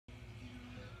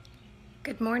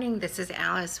Good morning, this is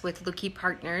Alice with Lukey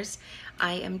Partners.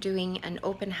 I am doing an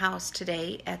open house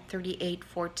today at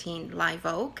 3814 Live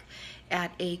Oak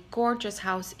at a gorgeous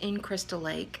house in Crystal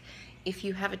Lake. If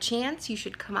you have a chance, you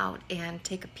should come out and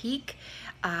take a peek.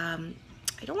 I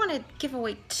don't want to give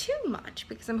away too much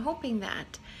because I'm hoping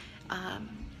that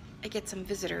I get some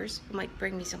visitors who might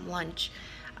bring me some lunch.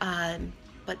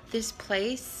 But this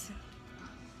place,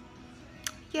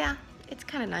 yeah, it's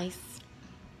kind of nice.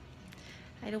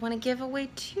 I don't want to give away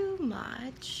too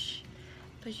much,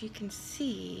 but you can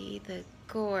see the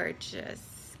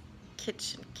gorgeous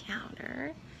kitchen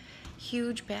counter,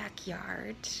 huge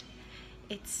backyard.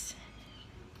 It's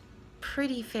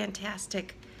pretty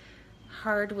fantastic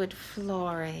hardwood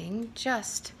flooring,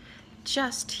 just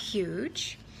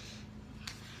huge.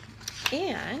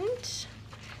 And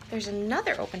there's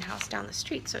another open house down the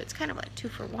street, so it's kind of like 2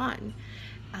 for 1.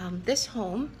 This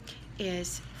home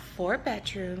is 4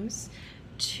 bedrooms,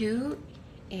 2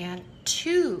 and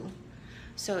 2.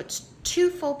 So it's 2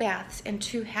 full baths and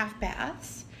 2 half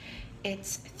baths.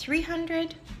 It's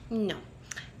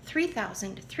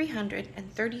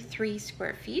 3,333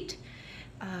 square feet.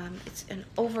 It's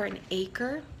over an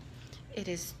acre. It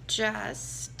is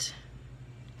just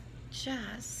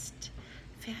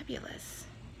fabulous.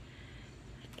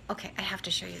 Okay, I have to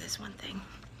show you this one thing.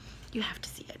 You have to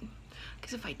see it,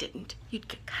 because if I didn't, you'd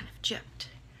get kind of gypped.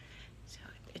 So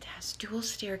it has dual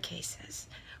staircases,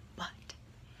 but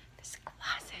this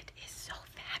closet is so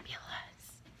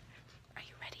fabulous. Are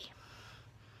you ready?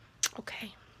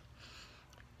 Okay.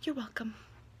 You're welcome.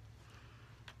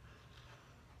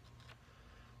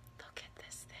 Look at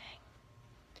this thing.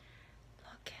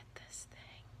 Look at this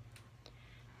thing.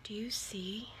 Do you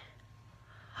see?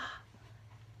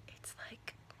 It's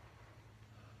like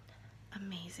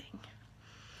amazing.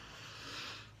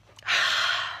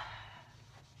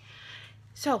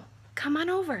 So come on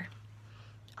over.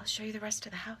 I'll show you the rest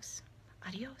of the house.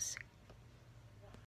 Adios.